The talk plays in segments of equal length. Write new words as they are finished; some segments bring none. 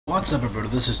What's up, everybody?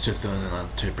 This is just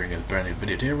to bring a brand new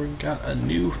video. Today we've got a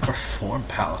new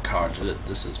Performapal card.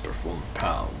 This is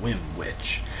Performapal Whim,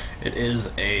 which it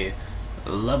is a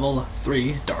level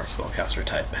 3 Dark Spellcaster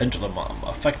type Pendulum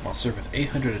effect monster with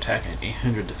 800 attack and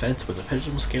 800 defense with a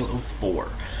pendulum scale of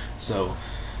 4. So,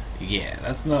 yeah,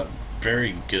 that's not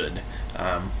very good.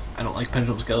 I don't like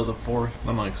pendulum scales of 4. I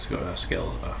don't like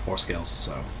 4 scales,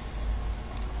 so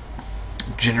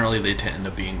generally they tend to end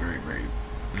up being very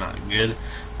not good,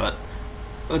 but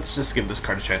let's just give this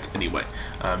card a chance anyway.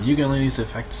 You can only use the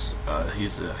effects, of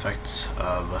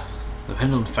the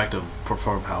pendulum effect of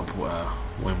Performapal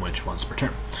Whim, which once per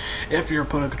turn. If your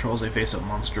opponent controls a face-up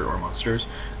monster or monsters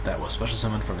that was special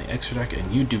summoned from the extra deck, and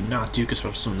you do not, you can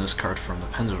special summon this card from the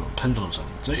pendulum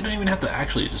summon. So you don't even have to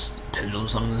actually just pendulum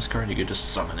summon this card, you could just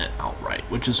summon it outright,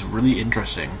 which is really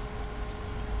interesting.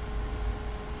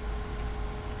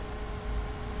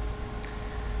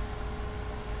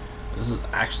 This is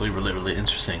actually really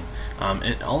interesting.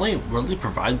 It only really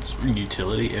provides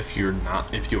utility if you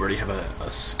already have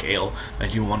a scale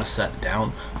that you want to set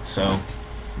down. So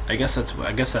I guess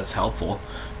that's helpful.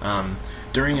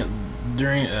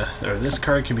 This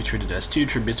card can be treated as 2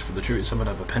 tributes for the tribute summon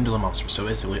of a pendulum monster. So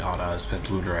basically, Odd Eyes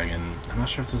Pendulum Dragon. I'm not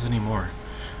sure if there's any more,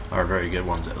 or very good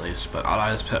ones at least. But Odd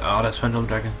Eyes Pendulum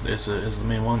Dragon is the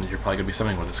main one that you're probably gonna be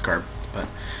summoning with this card. But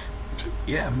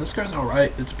yeah, this card's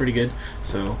alright. It's pretty good.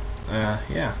 So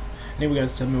yeah. Anyway,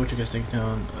 guys, tell me what you guys think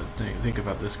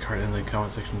about this card in the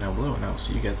comment section down below, and I'll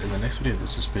see you guys in the next video.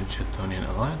 This has been Chitonian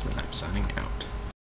Alliance, and I'm signing out.